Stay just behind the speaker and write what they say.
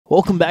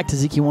Welcome back to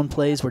ZQ1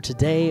 Plays, where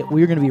today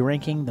we're going to be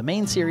ranking the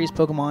main series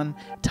Pokemon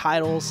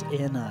titles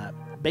in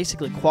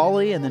basically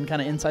quality and then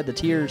kind of inside the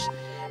tiers,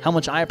 how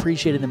much I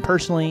appreciated them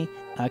personally,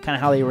 kind of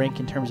how they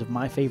rank in terms of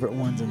my favorite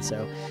ones. And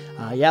so,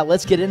 yeah,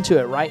 let's get into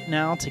it right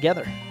now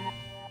together.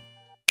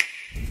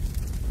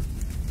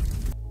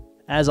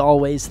 As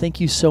always, thank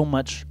you so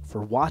much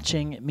for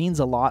watching. It means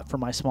a lot for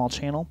my small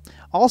channel.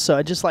 Also,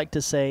 I'd just like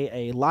to say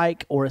a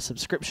like or a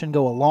subscription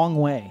go a long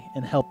way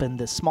in helping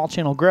this small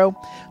channel grow,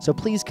 so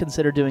please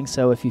consider doing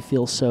so if you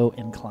feel so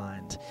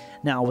inclined.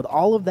 Now, with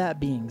all of that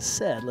being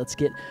said, let's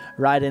get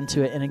right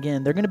into it. And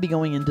again, they're going to be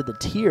going into the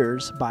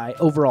tiers by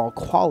overall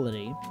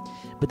quality,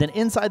 but then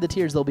inside the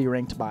tiers, they'll be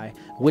ranked by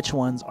which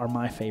ones are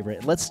my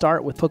favorite. Let's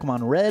start with Pokemon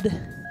Red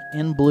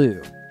and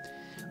Blue.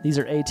 These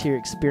are A-tier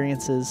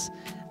experiences.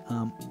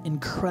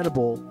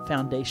 Incredible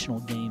foundational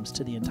games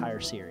to the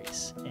entire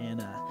series,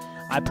 and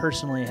I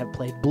personally have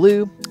played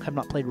Blue, have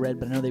not played Red,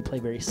 but I know they play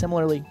very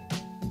similarly,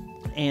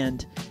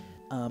 and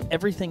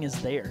everything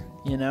is there,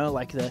 you know,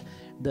 like the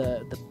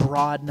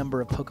broad number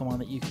of Pokemon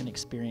that you can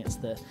experience,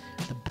 the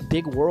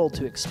big world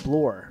to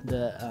explore,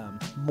 the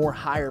more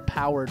higher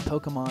powered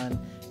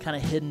Pokemon kind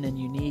of hidden and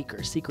unique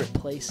or secret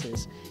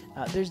places.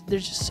 There's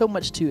just so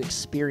much to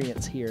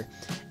experience here,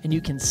 and you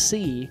can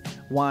see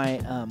why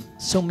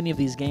so many of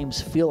these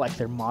games feel like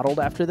they're modeled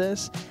after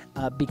this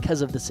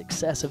because of the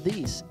success of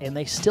these, and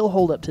they still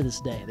hold up to this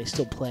day. They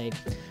still play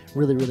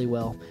really, really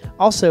well.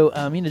 Also,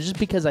 you know, just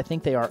because I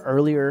think they are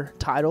earlier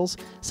titles,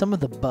 some of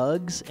the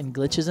bugs and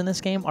glitches in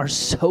this game are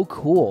so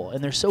cool,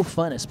 and they're so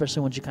fun,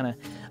 especially once you kind of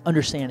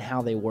understand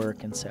how they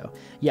work. And so,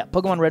 yeah,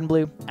 Pokemon Red and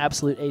Blue,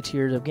 absolute A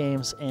tiers of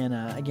games, and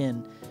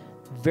again,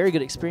 very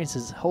good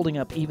experiences holding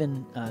up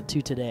even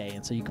to today,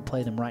 and so you can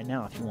play them right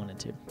now if you wanted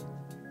to.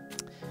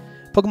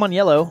 Pokemon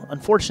Yellow,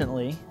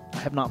 unfortunately, I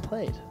have not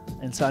played,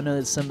 and so I know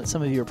that some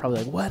of you are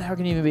probably like, what, how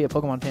can you even be a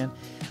Pokemon fan?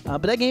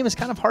 But that game is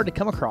kind of hard to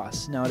come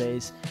across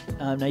nowadays.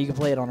 Now you can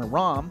play it on a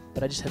ROM,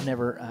 but I just have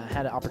never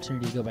had an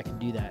opportunity to go back and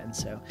do that. And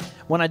so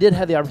when I did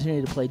have the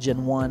opportunity to play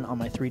Gen 1 on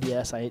my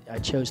 3DS, I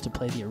chose to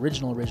play the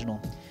original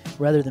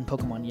rather than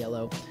Pokemon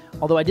Yellow,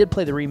 although I did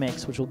play the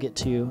remakes, which we'll get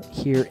to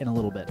here in a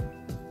little bit.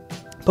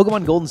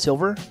 Pokemon Gold and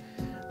Silver,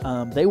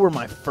 they were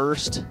my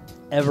first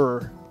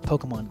ever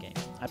Pokemon game.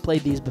 I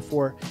played these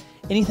before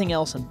anything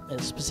else,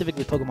 and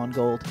specifically Pokemon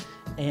Gold,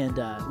 and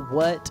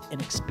what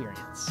an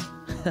experience.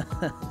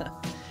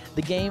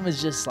 The game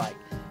is just like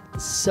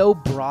so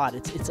broad.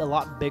 It's a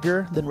lot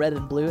bigger than Red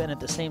and Blue, and at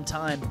the same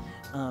time,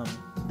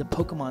 the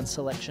Pokemon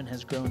selection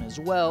has grown as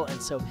well,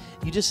 and so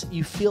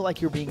you feel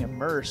like you're being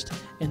immersed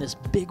in this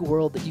big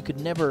world that you could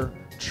never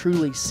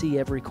truly see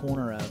every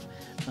corner of,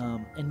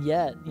 and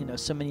yet, you know,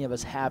 so many of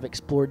us have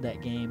explored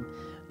that game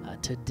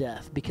to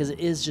death because it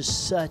is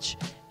just such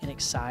an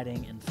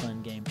exciting and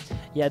fun game.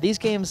 Yeah, these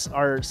games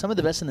are some of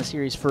the best in the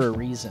series for a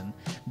reason.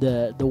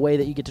 The way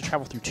that you get to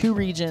travel through two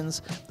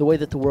regions, the way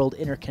that the world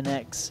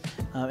interconnects,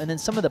 and then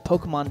some of the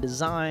Pokemon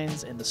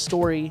designs and the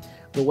story,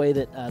 the way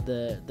that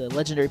the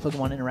legendary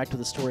Pokemon interact with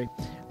the story.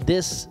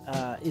 This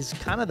is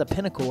kind of the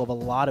pinnacle of a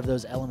lot of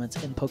those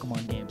elements in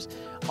Pokemon games,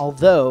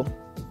 although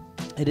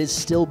it is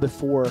still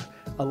before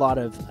a lot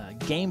of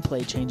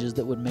gameplay changes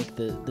that would make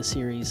the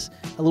series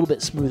a little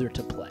bit smoother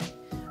to play.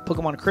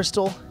 Pokemon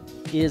Crystal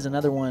is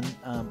another one.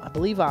 I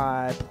believe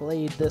I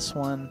played this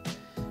one.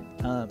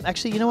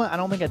 Actually, you know what? I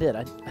don't think I did.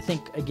 I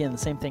think, again, the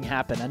same thing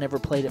happened. I never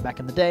played it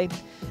back in the day.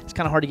 It's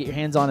kind of hard to get your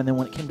hands on, and then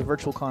when it came to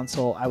Virtual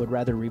Console, I would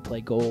rather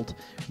replay Gold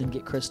than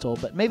get Crystal.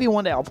 But maybe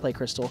one day I'll play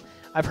Crystal.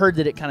 I've heard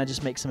that it kind of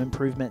just makes some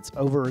improvements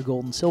over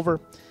Gold and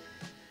Silver,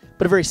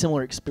 but a very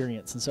similar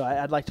experience, and so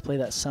I'd like to play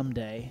that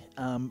someday.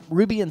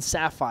 Ruby and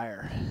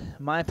Sapphire,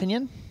 in my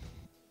opinion,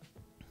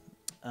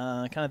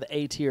 kind of the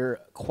A-tier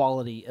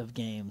quality of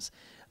games.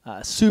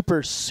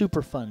 Super,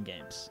 super fun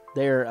games.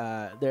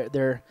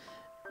 They're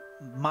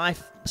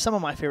some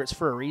of my favorites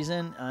for a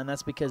reason, and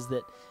that's because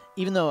that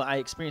even though I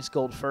experienced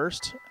Gold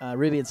first,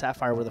 Ruby and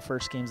Sapphire were the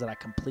first games that I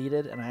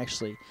completed, and I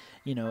actually,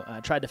 you know,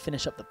 tried to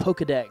finish up the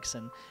Pokedex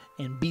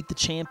and beat the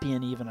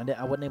champion even.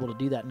 I wasn't able to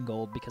do that in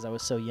Gold because I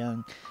was so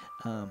young.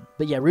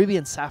 But yeah, Ruby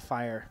and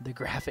Sapphire, the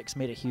graphics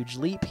made a huge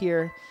leap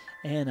here,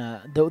 and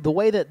the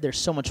way that there's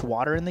so much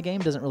water in the game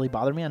doesn't really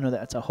bother me. I know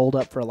that's a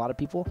holdup for a lot of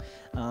people,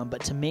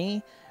 but to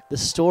me, the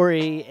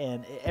story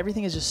and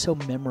everything is just so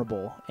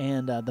memorable,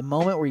 and the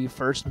moment where you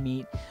first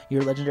meet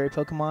your legendary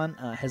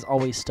Pokemon has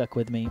always stuck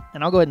with me.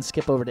 And I'll go ahead and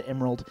skip over to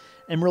Emerald.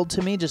 Emerald,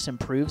 to me, just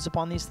improves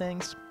upon these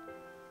things,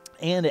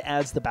 and it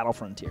adds the Battle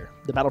Frontier.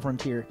 The Battle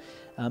Frontier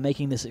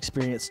making this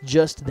experience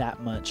just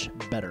that much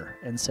better.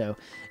 And so,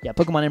 yeah,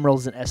 Pokemon Emerald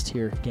is an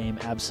S-tier game,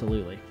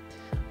 absolutely.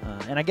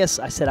 And I guess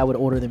I said I would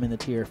order them in the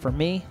tier. For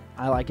me,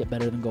 I like it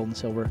better than Gold and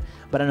Silver,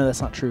 but I know that's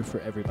not true for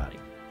everybody.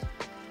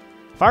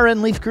 Fire Red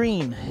and Leaf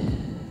Green.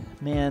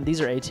 Man, these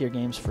are A-tier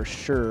games for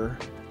sure.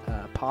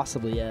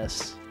 Possibly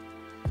S.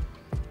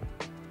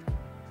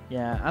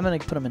 Yeah, I'm going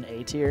to put them in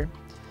A-tier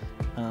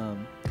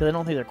because I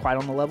don't think they're quite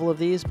on the level of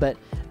these, but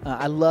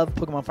I love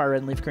Pokemon Fire Red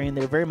and Leaf Green.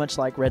 They're very much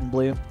like Red and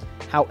Blue.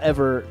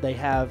 However, they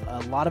have a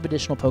lot of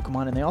additional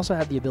Pokemon, and they also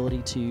have the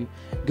ability to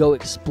go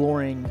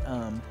exploring.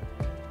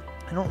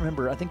 I don't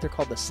remember. I think they're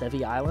called the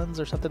Sevi Islands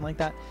or something like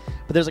that.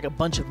 But there's like a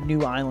bunch of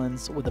new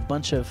islands with a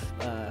bunch of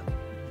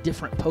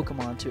different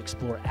Pokemon to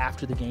explore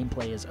after the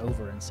gameplay is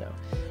over. And so,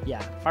 yeah,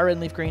 Fire Red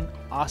and Leaf Green,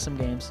 awesome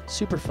games,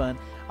 super fun.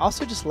 I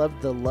also just love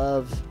the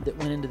love that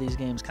went into these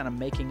games, kind of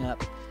making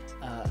up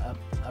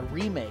a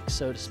remake,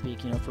 so to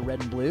speak, you know, for Red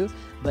and Blue,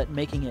 but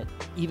making it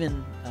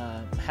even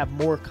have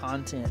more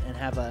content and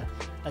have a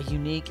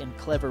unique and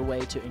clever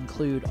way to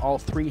include all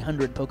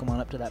 300 Pokemon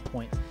up to that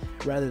point,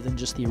 rather than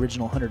just the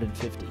original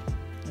 150.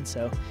 And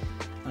so,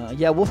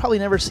 yeah, we'll probably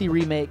never see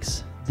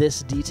remakes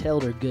this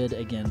detailed or good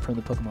again from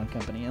the Pokemon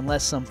Company,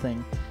 unless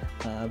something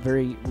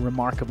very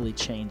remarkably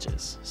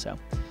changes. So,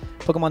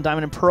 Pokemon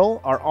Diamond and Pearl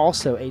are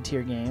also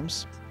A-tier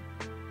games.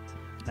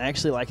 I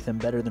actually like them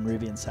better than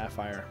Ruby and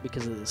Sapphire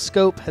because the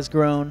scope has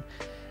grown.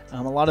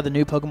 A lot of the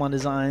new Pokemon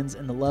designs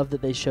and the love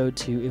that they showed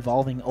to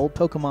evolving old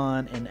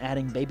Pokemon and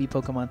adding baby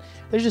Pokemon.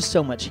 There's just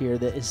so much here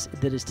that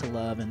is to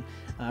love, and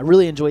I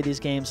really enjoyed these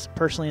games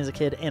personally as a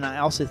kid, and I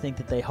also think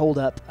that they hold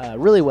up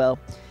really well.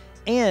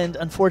 And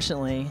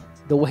unfortunately,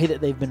 the way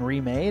that they've been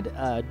remade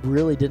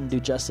really didn't do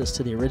justice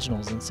to the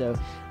originals, and so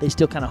they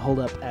still kind of hold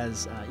up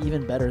as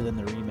even better than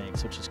the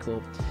remakes, which is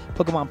cool.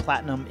 Pokemon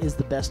Platinum is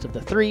the best of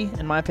the three,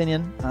 in my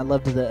opinion. I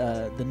loved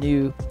the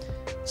new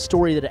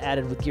story that it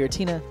added with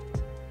Giratina,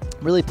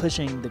 really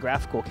pushing the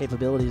graphical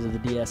capabilities of the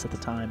DS at the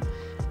time,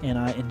 and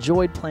I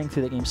enjoyed playing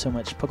through that game so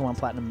much. Pokemon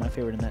Platinum, my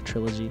favorite in that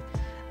trilogy.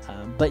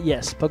 But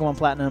yes, Pokemon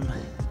Platinum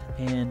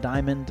and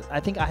Diamond. I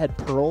think I had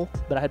Pearl,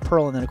 but I had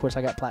Pearl, and then of course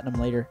I got Platinum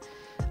later.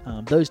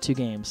 Those two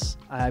games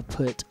I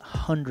put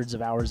hundreds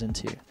of hours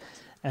into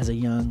as a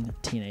young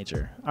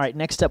teenager. All right,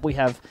 next up we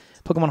have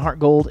Pokemon Heart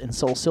Gold and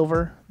Soul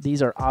Silver.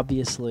 These are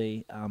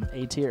obviously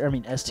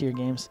S-tier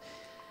games.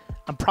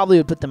 I probably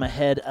would put them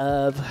ahead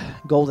of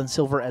Gold and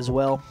Silver as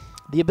well.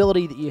 The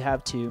ability that you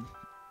have to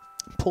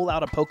pull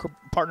out a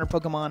partner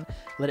Pokemon,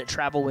 let it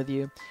travel with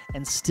you,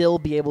 and still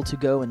be able to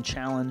go and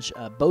challenge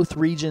both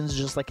regions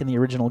just like in the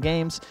original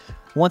games.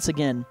 Once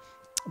again,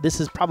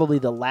 this is probably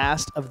the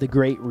last of the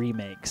great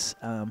remakes.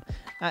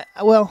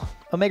 Well,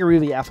 Omega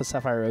Ruby, Alpha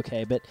Sapphire are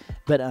okay, but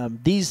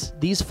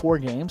these four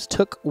games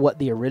took what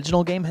the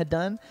original game had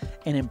done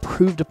and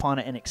improved upon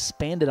it and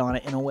expanded on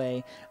it in a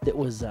way that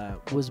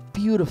was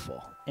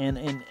beautiful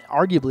and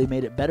arguably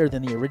made it better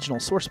than the original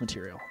source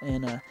material.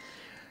 And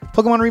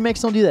Pokemon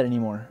remakes don't do that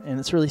anymore, and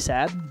it's really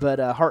sad, but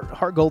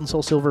Heart Gold and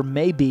Soul Silver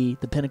may be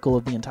the pinnacle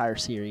of the entire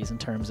series in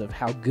terms of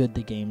how good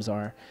the games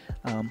are.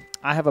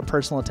 I have a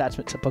personal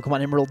attachment to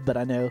Pokemon Emerald, but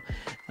I know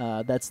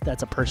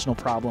that's a personal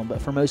problem,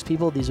 but for most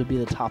people, these would be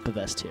the top of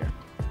S tier.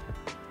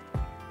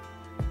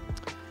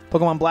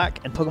 Pokemon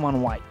Black and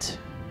Pokemon White.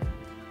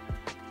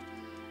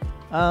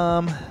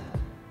 I'm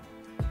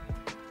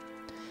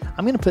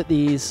going to put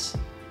these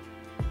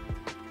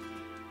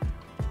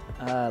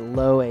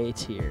low A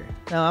tier.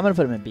 No, I'm going to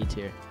put them in B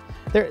tier.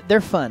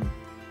 They're fun.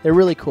 They're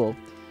really cool.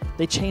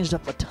 They changed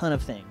up a ton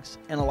of things,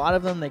 and a lot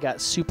of them they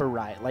got super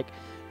right. Like,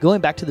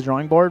 going back to the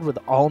drawing board with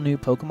all new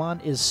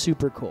Pokemon is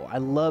super cool. I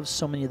love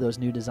so many of those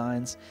new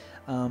designs.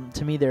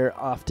 To me, they're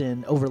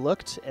often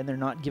overlooked, and they're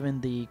not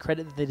given the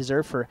credit that they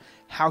deserve for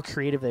how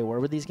creative they were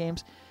with these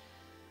games.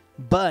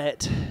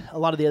 But a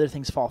lot of the other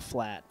things fall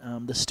flat.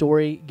 The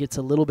story gets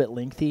a little bit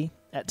lengthy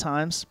at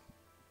times.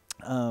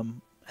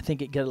 I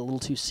think it got a little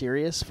too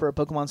serious for a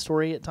Pokemon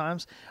story at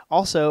times.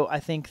 Also, I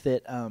think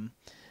that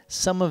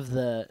some of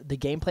the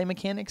gameplay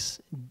mechanics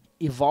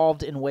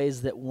evolved in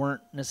ways that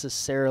weren't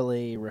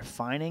necessarily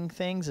refining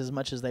things as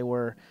much as they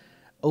were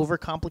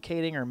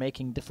overcomplicating or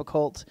making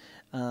difficult.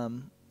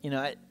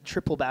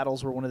 Triple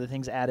battles were one of the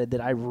things added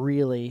that I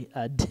really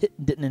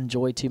didn't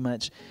enjoy too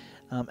much,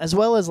 as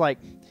well as like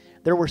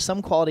there were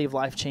some quality of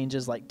life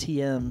changes like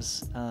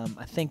TMs.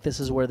 I think this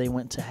is where they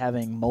went to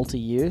having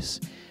multi-use.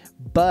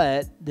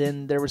 But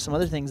then there were some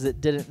other things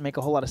that didn't make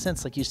a whole lot of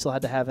sense. Like you still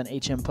had to have an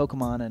HM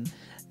Pokemon,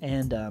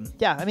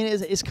 yeah, I mean,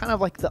 it's kind of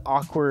like the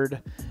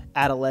awkward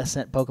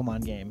adolescent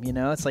Pokemon game. You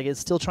know, it's like it's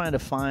still trying to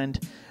find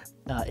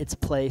its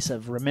place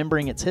of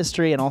remembering its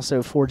history and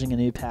also forging a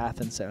new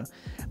path. And so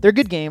they're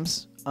good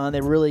games.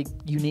 They're really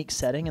unique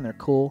setting and they're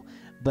cool.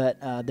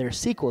 But their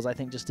sequels, I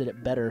think, just did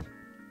it better.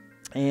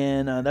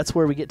 And that's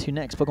where we get to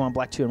next, Pokemon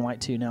Black 2 and White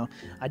 2. Now,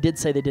 I did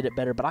say they did it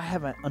better, but I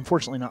haven't,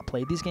 unfortunately, not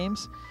played these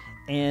games.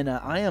 And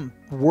I am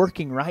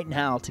working right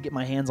now to get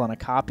my hands on a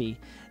copy,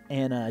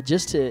 and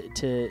just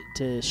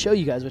to show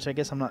you guys, which I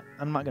guess I'm not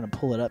going to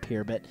pull it up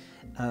here, but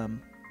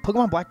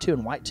Pokemon Black 2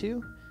 and White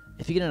 2,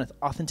 if you get an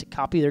authentic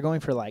copy, they're going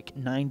for like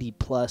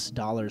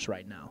 $90+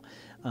 right now.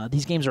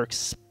 These games are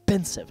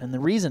expensive, and the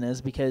reason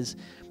is because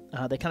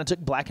they kind of took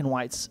Black and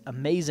White's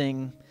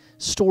amazing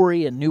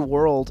story and new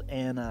world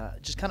and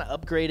just kind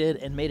of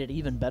upgraded and made it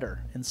even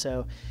better. And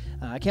so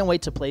I can't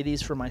wait to play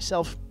these for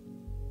myself.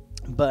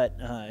 But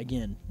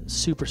again,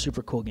 super,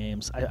 super cool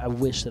games. I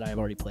wish that I have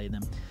already played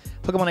them.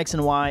 Pokemon X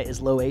and Y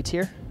is low A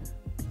tier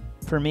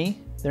for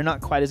me. They're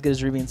not quite as good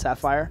as Ruby and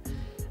Sapphire.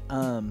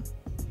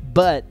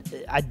 But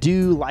I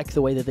do like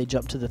the way that they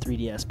jumped to the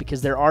 3DS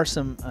because there are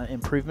some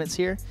improvements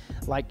here.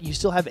 Like, you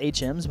still have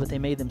HMs, but they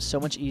made them so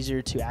much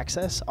easier to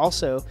access.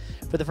 Also,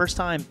 for the first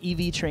time,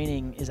 EV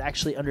training is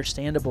actually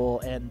understandable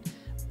and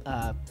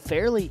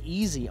fairly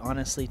easy,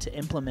 honestly, to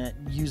implement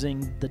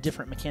using the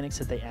different mechanics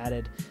that they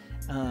added.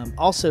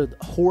 Also,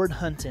 horde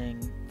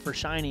hunting for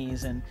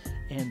shinies and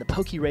the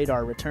Poke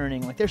Radar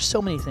returning. Like, there's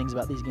so many things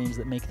about these games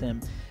that make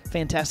them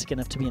fantastic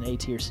enough to be an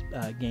A-tier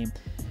game.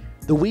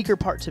 The weaker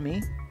part to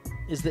me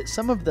is that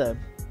some of the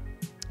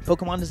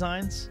Pokemon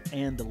designs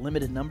and the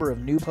limited number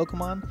of new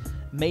Pokemon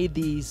made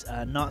these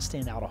not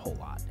stand out a whole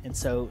lot. And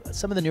so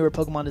some of the newer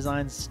Pokemon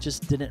designs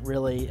just didn't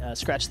really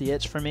scratch the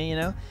itch for me, you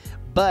know?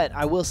 But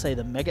I will say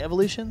the Mega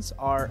Evolutions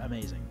are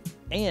amazing.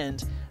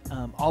 And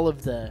all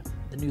of the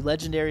new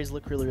legendaries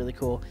look really, really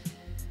cool.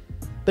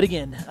 But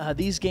again,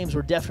 these games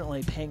were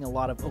definitely paying a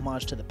lot of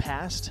homage to the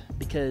past,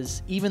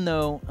 because even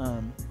though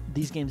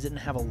these games didn't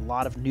have a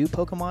lot of new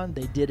Pokemon,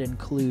 they did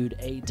include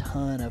a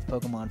ton of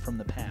Pokemon from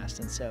the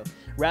past. And so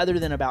rather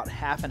than about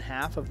half and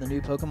half of the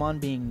new Pokemon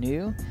being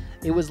new,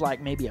 it was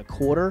like maybe a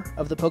quarter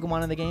of the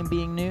Pokemon in the game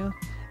being new,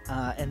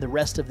 and the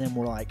rest of them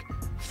were like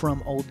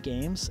from old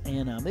games.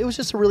 And it was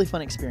just a really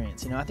fun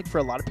experience. You know, I think for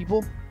a lot of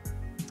people,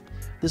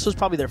 this was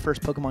probably their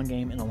first Pokemon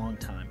game in a long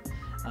time.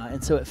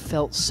 And so it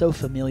felt so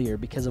familiar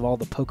because of all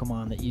the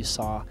Pokemon that you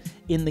saw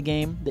in the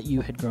game that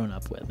you had grown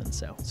up with. And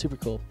so, super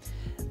cool.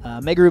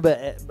 Omega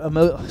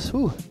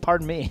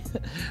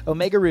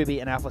Ruby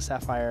and Alpha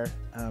Sapphire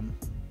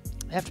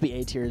have to be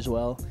A tier as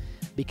well,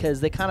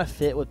 because they kind of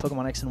fit with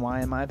Pokemon X and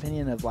Y, in my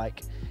opinion, of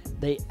like,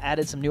 they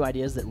added some new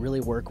ideas that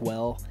really work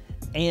well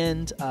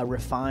and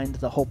refined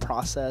the whole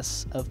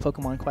process of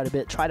Pokemon quite a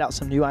bit. Tried out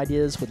some new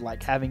ideas with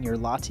like having your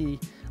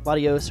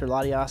Latios or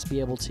Latias be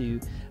able to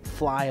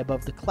fly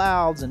above the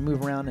clouds and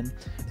move around, and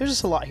there's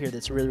just a lot here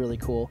that's really, really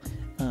cool.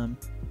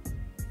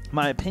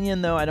 My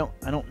opinion, though, I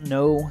don't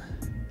know.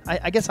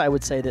 I guess I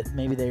would say that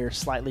maybe they are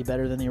slightly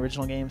better than the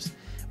original games,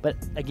 but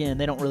again,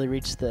 they don't really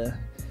reach the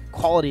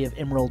quality of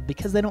Emerald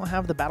because they don't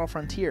have the Battle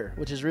Frontier,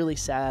 which is really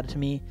sad to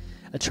me,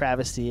 a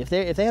travesty. If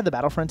they had the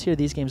Battle Frontier,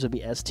 these games would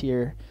be S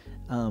tier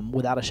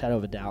without a shadow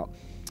of a doubt.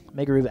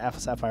 Mega Ruby, Alpha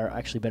Sapphire are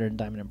actually better than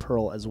Diamond and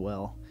Pearl as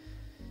well.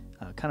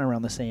 Kind of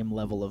around the same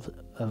level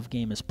of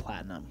game as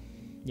Platinum.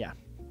 Yeah,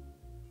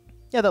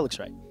 that looks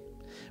right.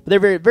 But they're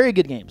very, very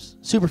good games.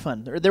 Super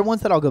fun. They're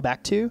ones that I'll go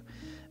back to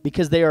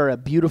because they are a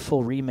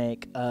beautiful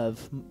remake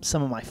of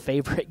some of my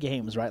favorite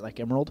games, right? Like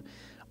Emerald.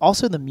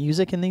 Also, the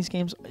music in these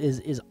games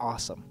is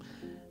awesome.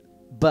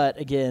 But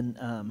again,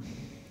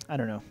 I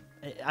don't know.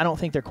 I don't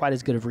think they're quite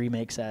as good of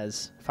remakes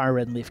as Fire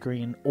Red and Leaf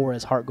Green or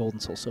as Heart Gold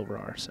and Soul Silver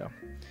are. So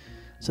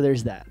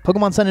there's that.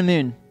 Pokemon Sun and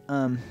Moon.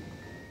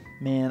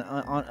 Man,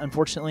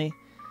 unfortunately,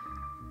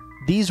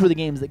 these were the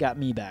games that got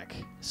me back.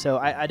 So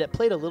I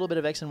played a little bit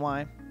of X and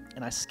Y,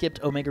 and I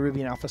skipped Omega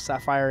Ruby and Alpha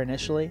Sapphire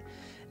initially,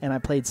 and I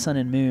played Sun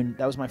and Moon.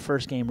 That was my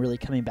first game really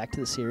coming back to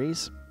the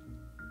series,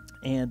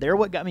 and they're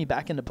what got me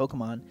back into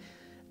Pokemon.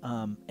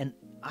 And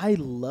I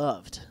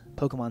loved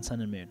Pokemon Sun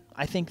and Moon.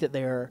 I think that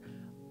they're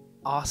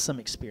awesome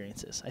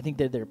experiences. I think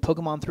that they're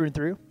Pokemon through and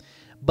through,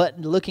 but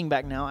looking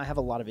back now, I have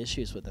a lot of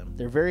issues with them.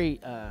 They're very...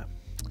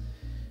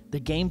 the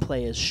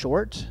gameplay is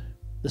short.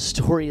 The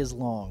story is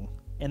long,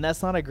 and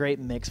that's not a great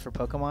mix for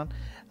Pokemon.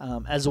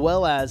 As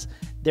well as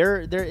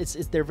they're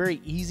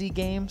very easy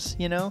games,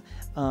 you know.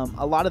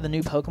 A lot of the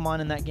new Pokemon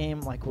in that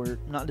game were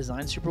not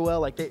designed super well.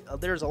 Like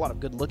there's a lot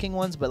of good-looking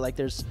ones, but like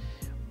there's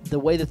the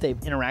way that they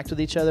interact with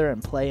each other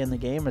and play in the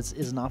game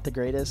is not the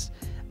greatest.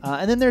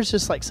 And then there's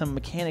just like some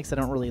mechanics I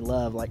don't really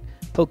love, like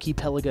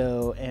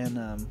Pokepelago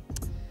and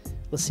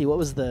let's see, what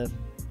was the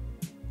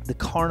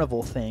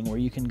carnival thing where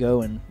you can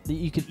go and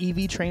you could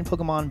EV train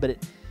Pokemon, but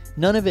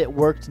none of it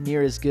worked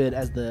near as good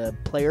as the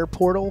player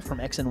portal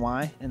from X and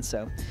Y. And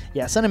so,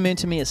 yeah, Sun and Moon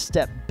to me is a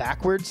step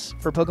backwards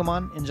for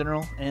Pokemon in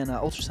general, and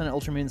Ultra Sun and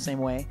Ultra Moon the same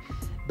way.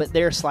 But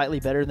they're slightly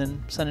better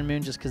than Sun and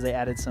Moon just because they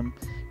added some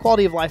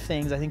quality of life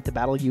things. I think the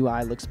battle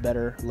UI looks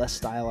better, less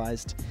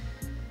stylized.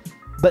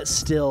 But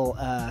still,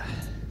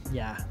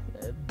 yeah,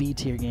 B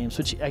tier games,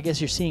 which I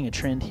guess you're seeing a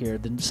trend here.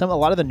 A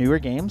lot of the newer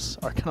games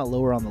are kind of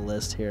lower on the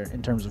list here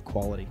in terms of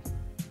quality.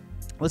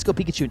 Let's Go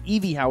Pikachu and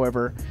Eevee,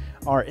 however,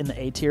 are in the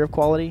A tier of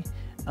quality.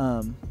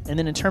 And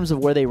then in terms of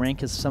where they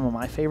rank as some of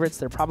my favorites,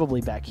 they're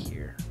probably back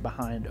here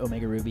behind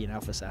Omega Ruby and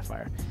Alpha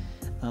Sapphire.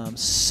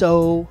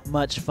 So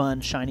much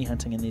fun shiny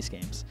hunting in these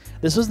games.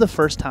 This was the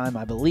first time,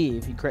 I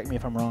believe, you correct me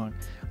if I'm wrong,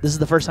 this is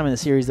the first time in the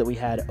series that we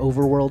had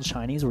overworld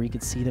shinies where you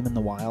could see them in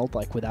the wild,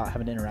 like without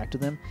having to interact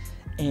with them.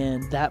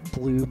 And that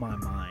blew my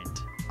mind.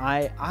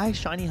 I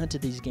shiny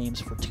hunted these games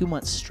for 2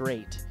 months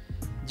straight,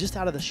 just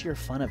out of the sheer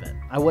fun of it.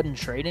 I wasn't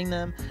trading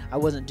them. I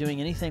wasn't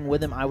doing anything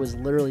with them. I was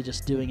literally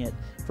just doing it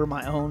for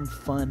my own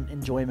fun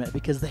enjoyment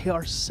because they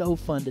are so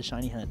fun to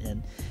shiny hunt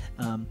in.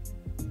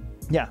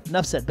 Yeah,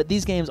 enough said. But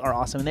these games are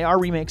awesome, and they are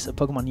remakes of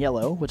Pokemon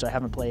Yellow, which I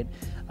haven't played.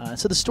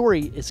 So the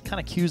story is kind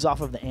of cues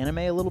off of the anime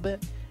a little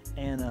bit,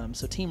 and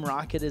so Team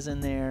Rocket is in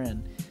there,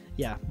 and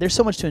yeah, there's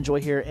so much to enjoy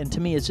here. And to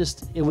me,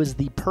 it was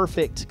the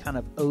perfect kind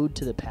of ode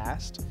to the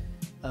past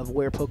of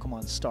where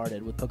Pokemon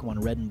started with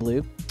Pokemon Red and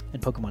Blue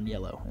and Pokemon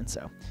Yellow. And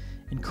so,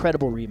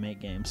 incredible remake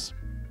games.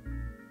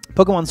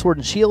 Pokemon Sword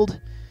and Shield.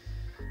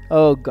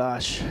 Oh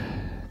gosh,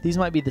 these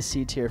might be the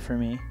C tier for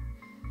me.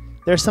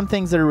 There are some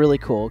things that are really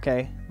cool,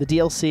 okay? The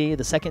DLC,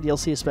 the second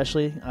DLC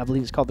especially, I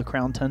believe it's called the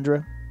Crown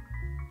Tundra.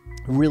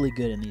 Really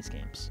good in these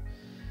games.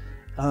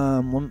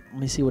 Let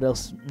me see what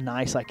else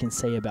nice I can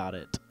say about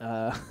it.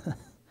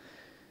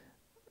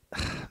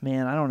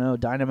 Man, I don't know.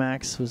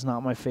 Dynamax was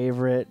not my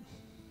favorite.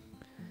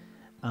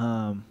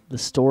 The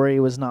story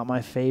was not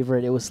my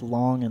favorite. It was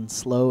long and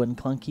slow and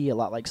clunky, a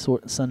lot like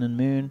Sun and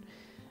Moon.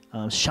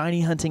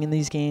 Shiny hunting in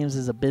these games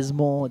is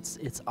abysmal.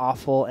 It's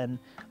awful, and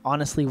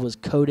honestly was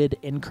coded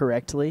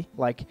incorrectly.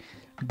 Like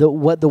the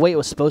way it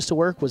was supposed to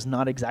work was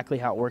not exactly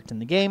how it worked in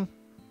the game,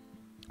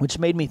 which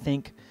made me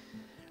think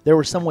there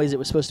were some ways it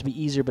was supposed to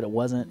be easier, but it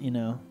wasn't. You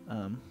know,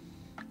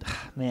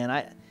 man,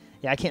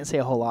 I can't say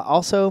a whole lot.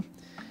 Also,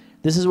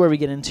 this is where we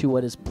get into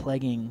what is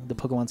plaguing the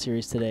Pokemon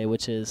series today,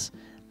 which is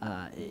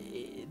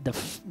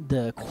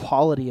the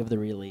quality of the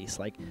release.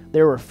 Like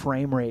there were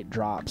frame rate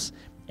drops,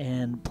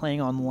 and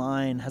playing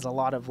online has a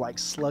lot of like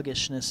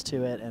sluggishness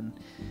to it, and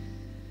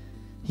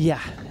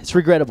yeah, it's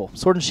regrettable.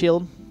 Sword and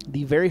Shield,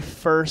 the very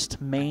first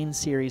main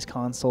series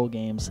console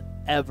games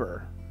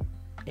ever,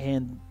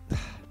 and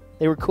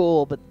they were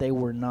cool, but they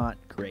were not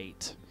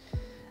great.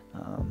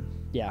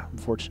 Yeah,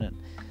 unfortunate.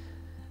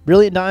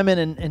 Brilliant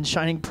Diamond and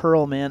Shining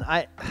Pearl, man.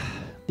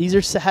 These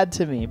are sad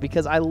to me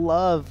because I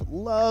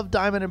love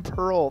Diamond and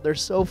Pearl. They're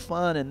so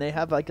fun, and they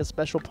have like a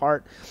special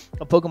part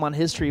of Pokemon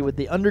history with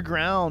the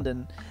underground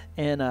and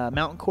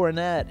Mountain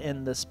Coronet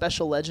and the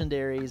special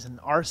legendaries and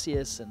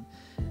Arceus and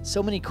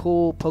so many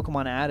cool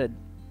Pokemon added.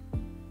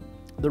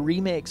 The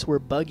remakes were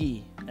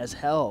buggy as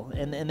hell,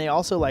 and they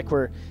also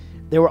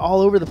they were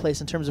all over the place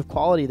in terms of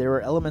quality. There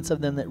were elements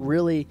of them that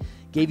really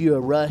gave you a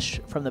rush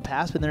from the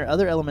past, but there are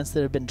other elements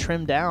that have been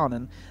trimmed down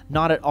and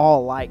not at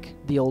all like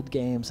the old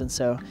games. And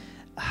so,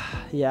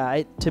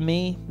 yeah, to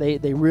me,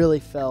 they really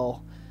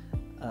fell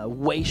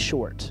way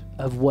short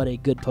of what a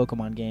good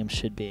Pokemon game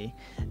should be,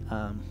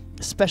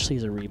 especially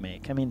as a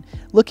remake. I mean,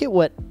 look at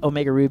what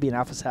Omega Ruby and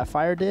Alpha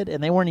Sapphire did,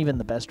 and they weren't even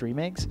the best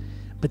remakes.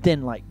 But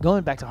then, like,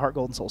 going back to Heart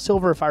Gold and Soul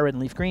Silver, Fire Red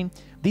and Leaf Green,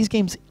 these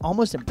games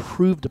almost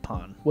improved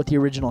upon what the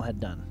original had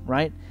done,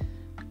 right?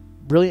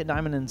 Brilliant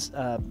Diamond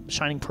and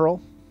Shining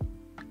Pearl,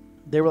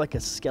 they were like a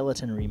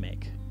skeleton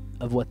remake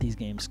of what these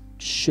games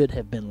should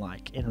have been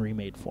like in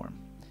remade form.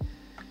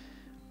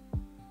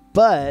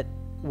 But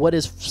what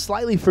is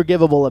slightly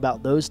forgivable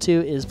about those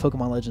two is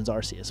Pokemon Legends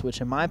Arceus, which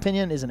in my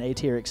opinion is an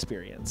A-tier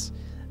experience.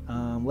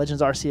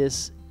 Legends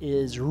Arceus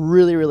is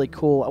really, really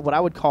cool. What I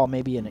would call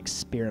maybe an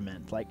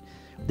experiment. Like,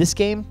 this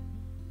game,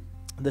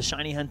 the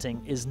shiny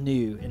hunting is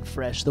new and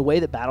fresh. The way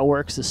that battle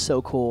works is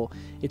so cool.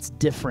 It's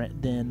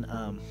different than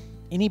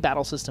any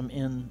battle system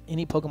in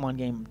any Pokemon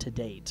game to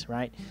date,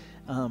 right?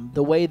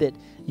 The way that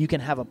you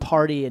can have a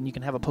party and you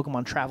can have a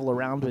Pokemon travel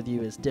around with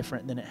you is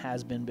different than it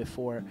has been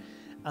before.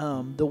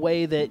 The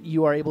way that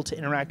you are able to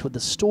interact with the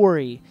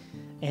story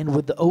and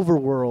with the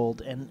overworld,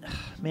 and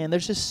man,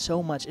 there's just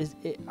so much.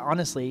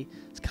 Honestly,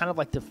 it's kind of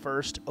like the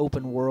first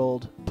open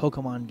world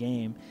Pokemon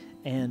game.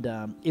 And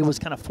it was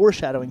kind of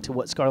foreshadowing to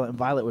what Scarlet and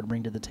Violet would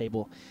bring to the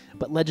table.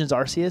 But Legends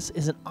Arceus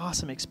is an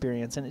awesome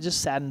experience, and it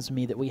just saddens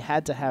me that we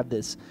had to have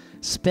this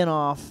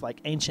spin-off,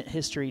 like, ancient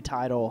history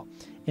title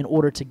in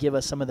order to give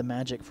us some of the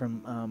magic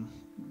from,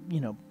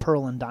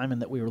 Pearl and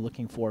Diamond that we were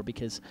looking for,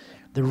 because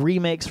the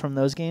remakes from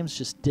those games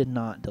just did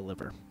not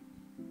deliver.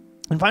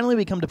 And finally,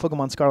 we come to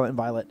Pokemon Scarlet and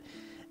Violet.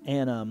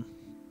 And,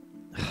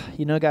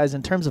 guys,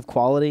 in terms of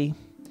quality,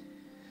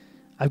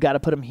 I've got to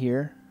put them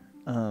here.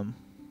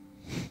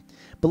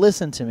 But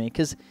listen to me,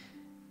 because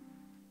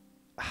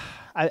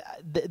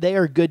they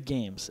are good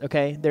games,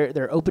 okay?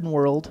 They're open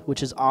world,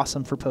 which is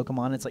awesome for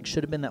Pokemon. It's like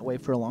should have been that way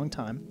for a long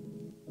time.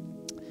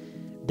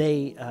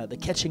 The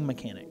catching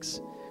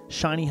mechanics,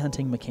 shiny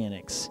hunting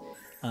mechanics,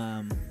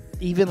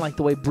 even like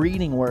the way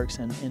breeding works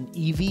and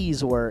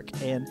EVs work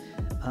and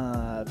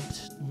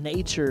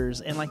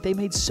natures, and like they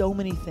made so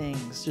many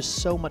things, just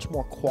so much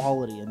more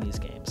quality in these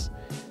games.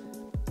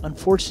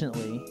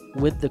 Unfortunately,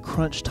 with the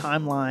crunch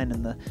timeline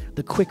and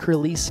the quick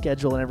release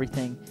schedule and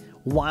everything,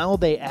 while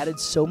they added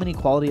so many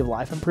quality of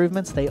life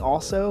improvements, they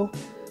also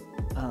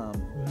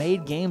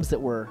made games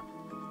that were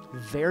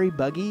very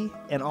buggy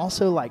and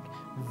also like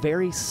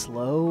very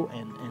slow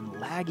and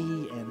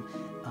laggy, and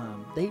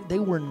they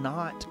were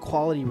not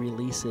quality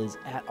releases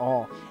at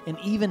all. And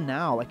even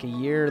now, like a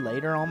year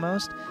later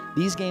almost,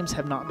 these games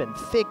have not been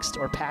fixed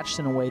or patched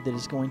in a way that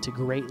is going to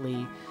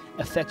greatly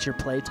affect your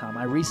playtime.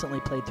 I recently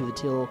played through the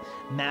Teal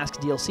Mask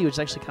DLC, which is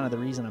actually kind of the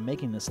reason I'm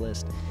making this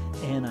list.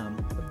 And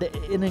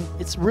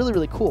it's really,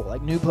 really cool.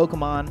 Like new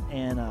Pokemon,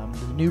 and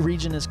the new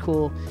region is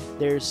cool.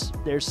 There's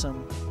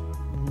some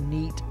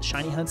neat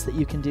shiny hunts that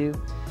you can do.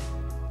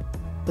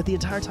 But the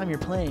entire time you're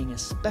playing,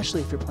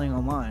 especially if you're playing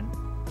online,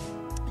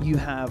 you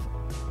have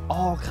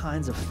all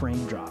kinds of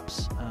frame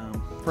drops.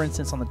 For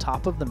instance, on the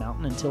top of the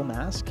mountain in Teal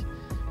Mask,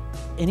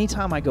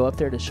 anytime I go up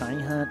there to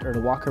shiny hunt or to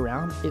walk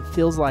around, it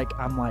feels like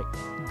I'm like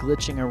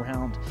glitching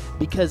around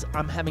because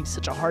I'm having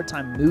such a hard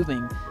time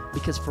moving,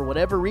 because for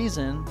whatever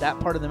reason that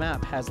part of the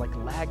map has like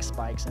lag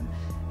spikes. And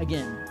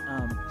again,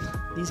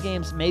 these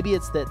games, maybe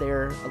it's that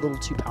they're a little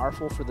too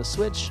powerful for the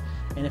Switch,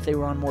 and if they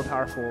were on more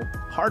powerful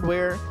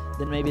hardware,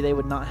 then maybe they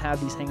would not have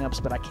these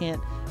hangups. But I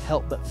can't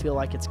help but feel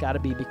like it's got to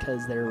be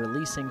because they're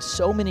releasing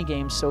so many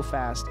games so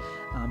fast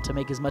to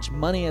make as much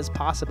money as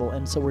possible,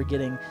 and so we're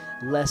getting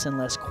less and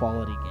less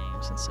quality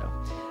games. And so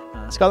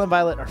Scarlet and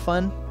Violet are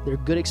fun. They're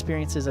good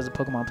experiences as a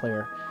Pokemon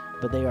player,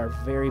 but they are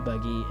very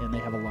buggy and they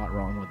have a lot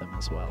wrong with them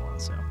as well.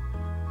 And so,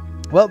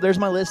 well, there's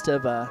my list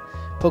of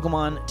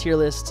Pokemon tier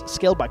lists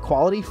scaled by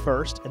quality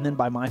first and then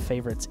by my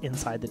favorites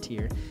inside the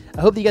tier.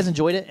 I hope that you guys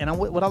enjoyed it, and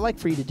what I'd like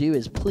for you to do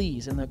is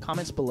please, in the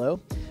comments below,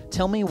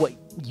 tell me what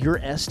your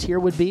S tier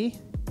would be,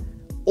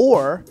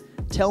 or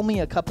tell me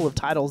a couple of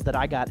titles that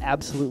I got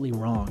absolutely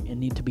wrong and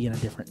need to be in a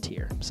different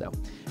tier. So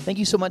thank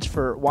you so much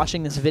for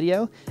watching this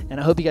video, and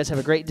I hope you guys have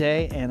a great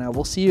day, and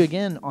we'll see you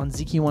again on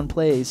ZQ1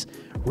 Plays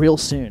real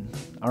soon.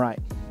 All right,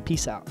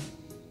 peace out.